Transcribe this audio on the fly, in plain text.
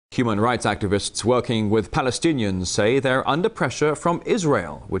Human rights activists working with Palestinians say they're under pressure from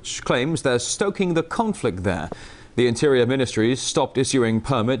Israel, which claims they're stoking the conflict there. The Interior Ministry stopped issuing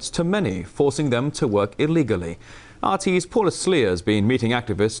permits to many, forcing them to work illegally. RT's Paula Slier has been meeting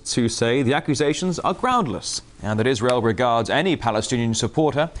activists who say the accusations are groundless and that Israel regards any Palestinian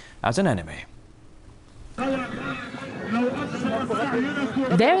supporter as an enemy.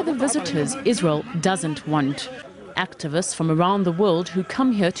 They're the visitors Israel doesn't want. Activists from around the world who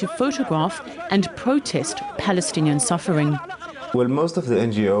come here to photograph and protest Palestinian suffering. Well, most of the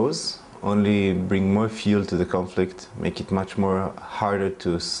NGOs only bring more fuel to the conflict, make it much more harder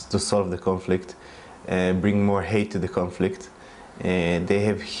to solve the conflict, bring more hate to the conflict. They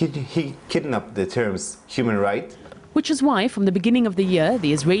have kidnapped the terms human right. Which is why, from the beginning of the year,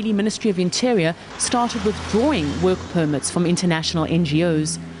 the Israeli Ministry of Interior started withdrawing work permits from international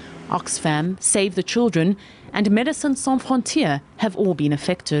NGOs. Oxfam, Save the Children and Médecins Sans Frontières have all been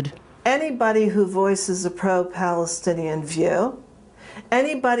affected. Anybody who voices a pro-Palestinian view,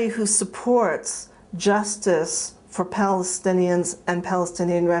 anybody who supports justice for Palestinians and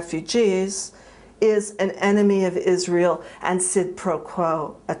Palestinian refugees is an enemy of Israel and quid pro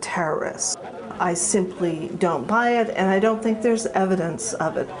quo a terrorist. I simply don't buy it, and I don't think there's evidence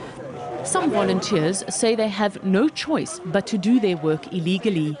of it. Some volunteers say they have no choice but to do their work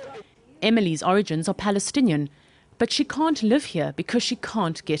illegally. Emily's origins are Palestinian, but she can't live here because she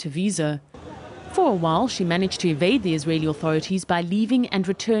can't get a visa. For a while, she managed to evade the Israeli authorities by leaving and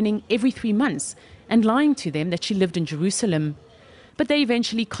returning every 3 months and lying to them that she lived in Jerusalem. But they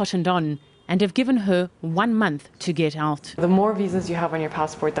eventually cottoned on and have given her 1 month to get out. The more visas you have on your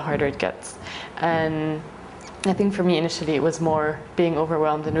passport, the harder it gets. And I think for me initially it was more being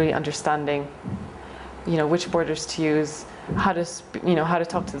overwhelmed and really understanding, which borders to use, how to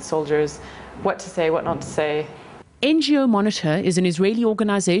talk to the soldiers, what to say, what not to say. NGO Monitor is an Israeli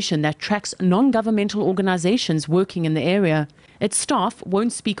organization that tracks non-governmental organizations working in the area. Its staff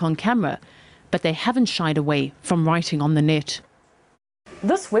won't speak on camera, but they haven't shied away from writing on the net.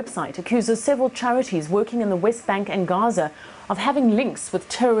 This website accuses several charities working in the West Bank and Gaza of having links with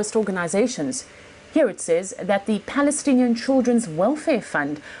terrorist organizations. Here it says that the Palestinian Children's Welfare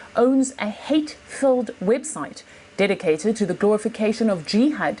Fund owns a hate-filled website dedicated to the glorification of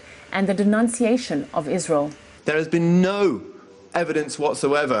jihad and the denunciation of Israel. There has been no evidence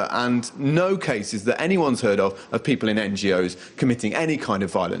whatsoever and no cases that anyone's heard of people in NGOs committing any kind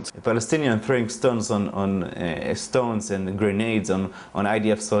of violence. The Palestinians throwing stones stones and grenades on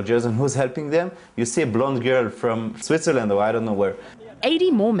IDF soldiers, and who's helping them? You see a blonde girl from Switzerland or I don't know where.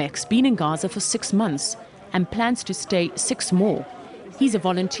 Adi Mormek's been in Gaza for 6 months and plans to stay 6 more. He's a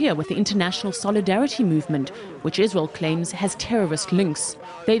volunteer with the International Solidarity Movement, which Israel claims has terrorist links.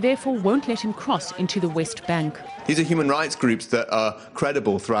 They therefore won't let him cross into the West Bank. These are human rights groups that are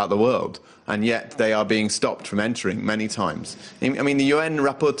credible throughout the world, and yet they are being stopped from entering many times. I mean, the UN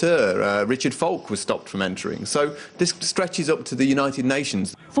rapporteur, Richard Falk, was stopped from entering. So this stretches up to the United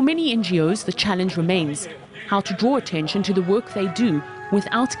Nations. For many NGOs, the challenge remains how to draw attention to the work they do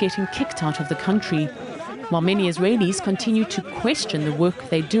without getting kicked out of the country, while many Israelis continue to question the work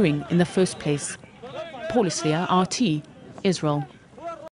they're doing in the first place. Paula Slier, RT, Israel.